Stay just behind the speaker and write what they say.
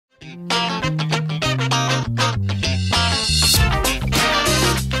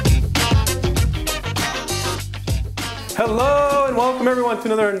everyone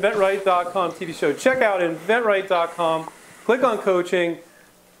to another inventRight.com TV show. Check out inventRight.com, click on coaching,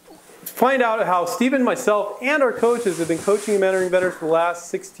 find out how Stephen, myself, and our coaches have been coaching and mentoring inventors for the last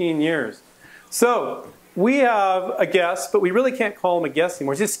 16 years. So, we have a guest, but we really can't call him a guest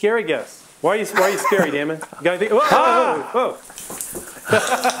anymore. He's just a scary guest. Why are you scary, Damon? You got anything? Whoa.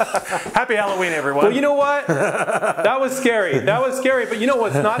 Happy Halloween, everyone. Well, you know what? That was scary. That was scary. But you know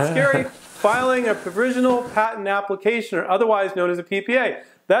what's not scary? Filing a provisional patent application, or otherwise known as a PPA.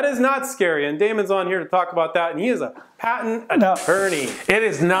 That is not scary, and Damon's on here to talk about that, and he is a patent attorney. It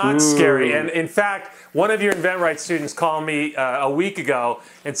is not scary, and in fact, one of your inventRight students called me a week ago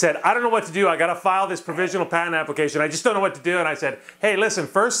and said, I don't know what to do. I got to file this provisional patent application. I just don't know what to do. And I said, hey, listen,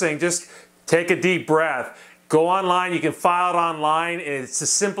 first thing, just take a deep breath. Go online. You can file it online. It's the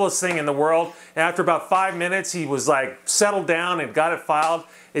simplest thing in the world. And after about 5 minutes, he was like settled down and got it filed.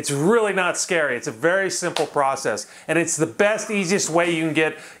 It's really not scary. It's a very simple process. And it's the best, easiest way you can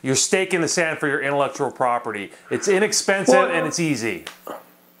get your stake in the sand for your intellectual property. It's inexpensive and it's easy.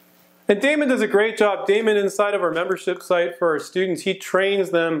 And Damon does a great job. Damon, inside of our membership site for our students, he trains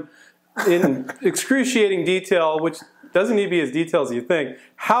them in excruciating detail, which doesn't need to be as detailed as you think,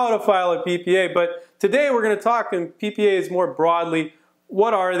 how to file a PPA. But today we're going to talk in PPAs more broadly.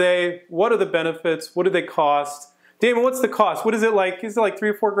 What are they? What are the benefits? What do they cost? Damon, what's the cost? What is it like? Is it like 3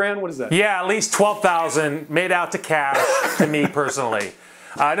 or 4 grand? What is that? Yeah, at least 12,000 made out to cash to me personally.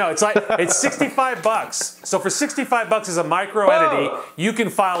 No, it's 65 bucks. So for 65 bucks as a micro entity, you can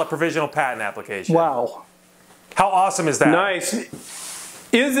file a provisional patent application. Wow. How awesome is that? Nice.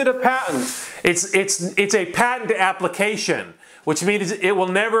 Is it a patent? It's a patent application, which means it will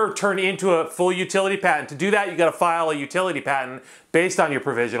never turn into a full utility patent. To do that, you got to file a utility patent based on your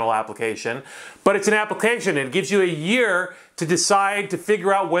provisional application. But it's an application. It gives you a year to decide, to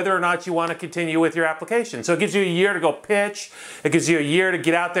figure out whether or not you want to continue with your application. So it gives you a year to go pitch. It gives you a year to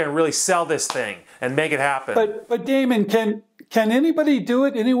get out there and really sell this thing and make it happen. But Damon, can anybody do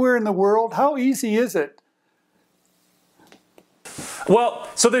it anywhere in the world? How easy is it? Well,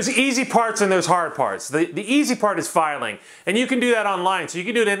 so there's easy parts and there's hard parts. The easy part is filing, and you can do that online. So you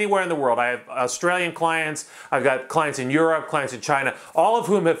can do it anywhere in the world. I have Australian clients, I've got clients in Europe, clients in China, all of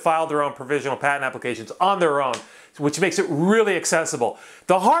whom have filed their own provisional patent applications on their own, which makes it really accessible.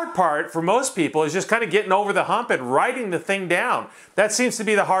 The hard part for most people is just kind of getting over the hump and writing the thing down. That seems to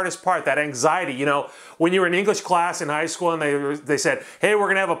be the hardest part, that anxiety. You know, when you were in English class in high school and they said, hey, we're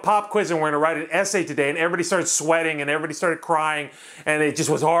going to have a pop quiz and we're going to write an essay today, and everybody started sweating and everybody started crying and it just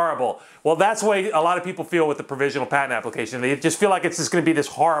was horrible. Well, that's the way a lot of people feel with the provisional patent application. They just feel like it's just going to be this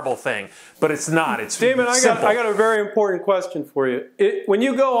horrible thing, but it's not. It's Damon, simple. I got a very important question for you. When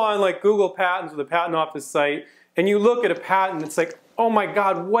you go on like Google Patents or the Patent Office site, and you look at a patent, it's like, oh my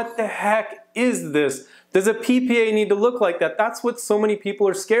God, what the heck is this? Does a PPA need to look like that? That's what so many people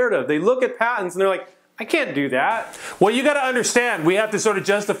are scared of. They look at patents and they're like, I can't do that. Well, you got to understand, we have to sort of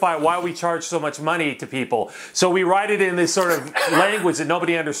justify why we charge so much money to people. So we write it in this sort of language that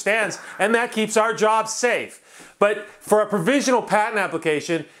nobody understands, and that keeps our jobs safe. But for a provisional patent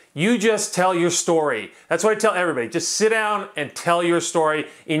application, you just tell your story. That's what I tell everybody. Just sit down and tell your story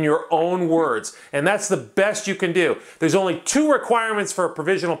in your own words. And that's the best you can do. There's only 2 requirements for a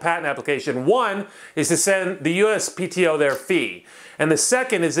provisional patent application. One is to send the USPTO their fee. And the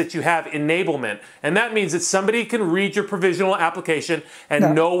second is that you have enablement. And that means that somebody can read your provisional application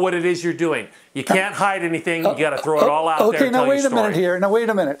and know what it is you're doing. You can't hide anything. You got to throw it all out there and tell your story. Okay, now wait a minute here. Now wait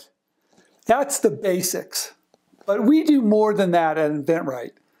a minute. That's the basics. But we do more than that at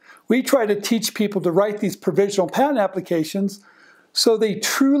inventRight. We try to teach people to write these provisional patent applications so they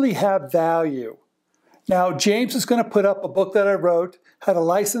truly have value. Now, James is going to put up a book that I wrote, how to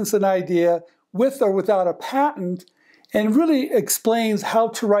license an idea with or without a patent, and really explains how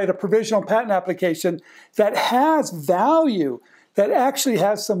to write a provisional patent application that has value, that actually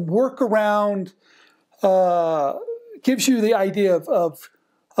has some workaround, gives you the idea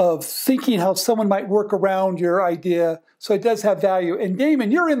of thinking how someone might work around your idea, so it does have value. And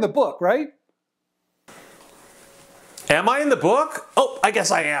Damon, you're in the book, right? Am I in the book? Oh, I guess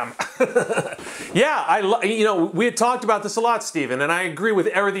I am. Yeah, you know, we had talked about this a lot, Stephen, and I agree with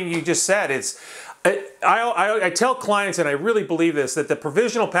everything you just said. I tell clients, and I really believe this, that the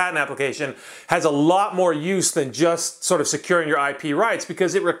provisional patent application has a lot more use than just sort of securing your IP rights,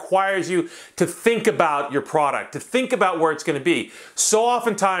 because it requires you to think about your product, to think about where it's going to be. So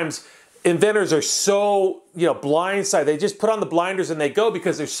oftentimes, inventors are so blindside. They just put on the blinders and they go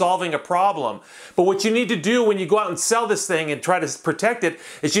because they're solving a problem. But what you need to do when you go out and sell this thing and try to protect it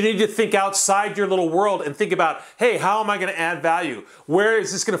is you need to think outside your little world and think about, hey, how am I going to add value? Where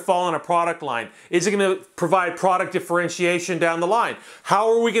is this going to fall on a product line? Is it going to provide product differentiation down the line? How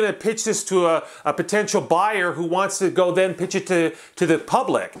are we going to pitch this to a potential buyer who wants to go then pitch it to the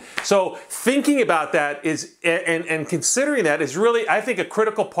public? So thinking about that is and considering that is really, I think, a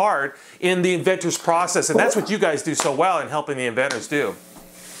critical part in the inventor's process. And that's what you guys do so well in helping the inventors do.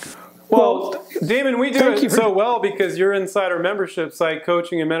 Well, Damon, we do it so well because you're inside our membership site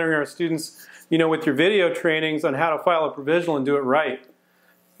coaching and mentoring our students, with your video trainings on how to file a provisional and do it right.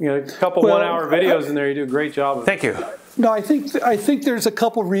 A couple one-hour videos in there, you do a great job of it. Thank you. No, I think there's a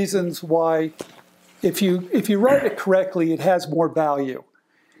couple reasons why if you write it correctly, it has more value.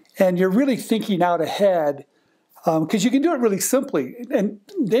 And you're really thinking out ahead because you can do it really simply. And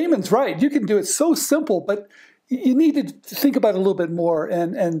Damon's right. You can do it so simple, but you need to think about it a little bit more.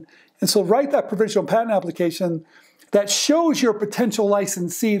 And so write that provisional patent application that shows your potential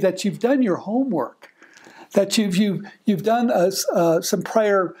licensee that you've done your homework, that you've done some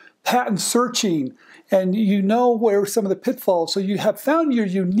prior patent searching, and you know where some of the pitfalls. So you have found your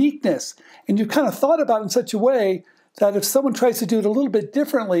uniqueness, and you've kind of thought about it in such a way that if someone tries to do it a little bit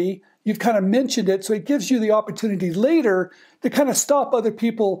differently, you've kind of mentioned it, so it gives you the opportunity later to kind of stop other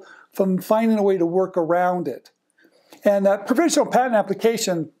people from finding a way to work around it. And that provisional patent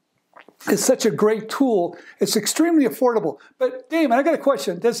application is such a great tool. It's extremely affordable. But Damon, I got a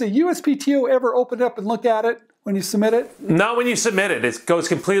question. Does the USPTO ever open up and look at it when you submit it? Not when you submit it. It goes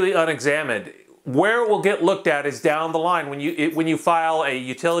completely unexamined. Where it will get looked at is down the line when you file a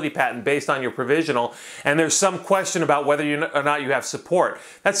utility patent based on your provisional, and there's some question about whether or not you have support.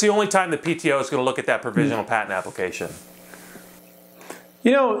 That's the only time the PTO is going to look at that provisional patent application.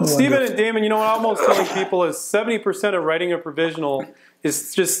 Stephen and Damon, what I'm almost telling people is 70% of writing a provisional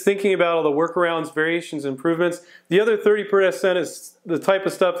is just thinking about all the workarounds, variations, improvements. The other 30% is the type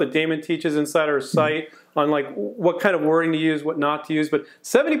of stuff that Damon teaches inside our site on what kind of wording to use, what not to use. But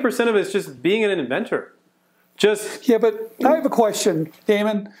 70% of it is just being an inventor. Yeah, but I have a question,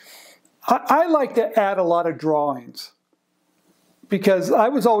 Damon. I like to add a lot of drawings because I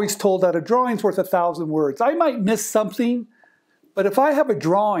was always told that a drawing's worth 1,000 words. I might miss something, but if I have a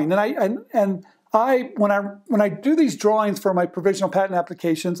drawing, when I do these drawings for my provisional patent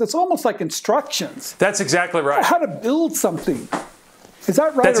applications, it's almost like instructions. That's exactly right. How to build something. Is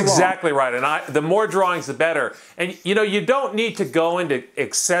that right? That's or wrong? exactly right. And the more drawings, the better. And you don't need to go into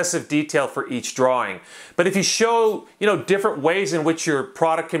excessive detail for each drawing. But if you show, different ways in which your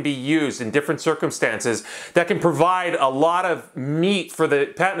product can be used in different circumstances, that can provide a lot of meat for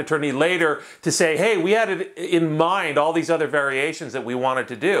the patent attorney later to say, hey, we had it in mind, all these other variations that we wanted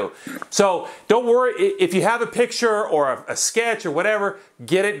to do. So don't worry, if you have a picture or a sketch or whatever,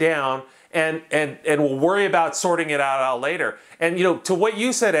 get it down. And we'll worry about sorting it out later. And to what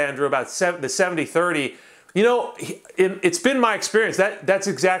you said, Andrew, about the 70-30, it's been my experience that's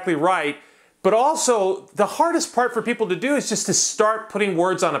exactly right. But also, the hardest part for people to do is just to start putting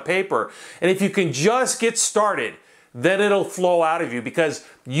words on a paper. And if you can just get started, then it'll flow out of you because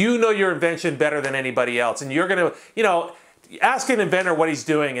you know your invention better than anybody else, and you're going to, ask an inventor what he's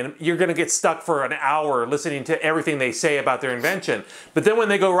doing and you're going to get stuck for an hour listening to everything they say about their invention. But then when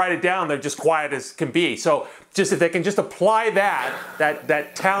they go write it down, they're just quiet as can be. So if they can just apply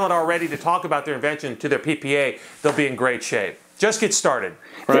that talent already to talk about their invention to their PPA, they'll be in great shape. Just get started.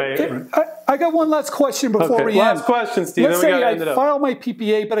 Right. I got one last question before we end. Last question, Steve. Let's say I file my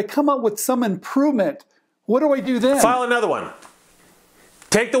PPA, but I come up with some improvement. What do I do then? File another one.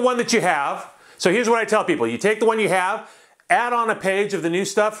 Take the one that you have. So here's what I tell people. You take the one you have, add on a page of the new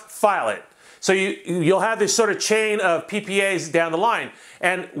stuff, file it. So you'll have this sort of chain of PPAs down the line.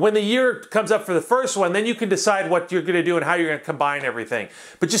 And when the year comes up for the first one, then you can decide what you're going to do and how you're going to combine everything.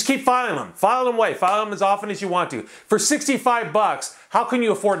 But just keep filing them. File them away. File them as often as you want to. For $65, how can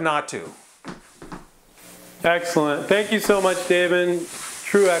you afford not to? Excellent. Thank you so much, Damon.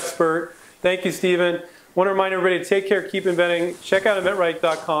 True expert. Thank you, Stephen. Want to remind everybody to take care, keep inventing. Check out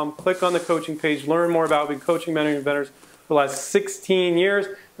inventRight.com. Click on the coaching page. Learn more about coaching, mentoring inventors for the last 16 years.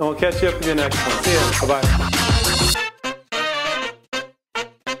 And we'll catch you up in the next one. See you. Bye-bye.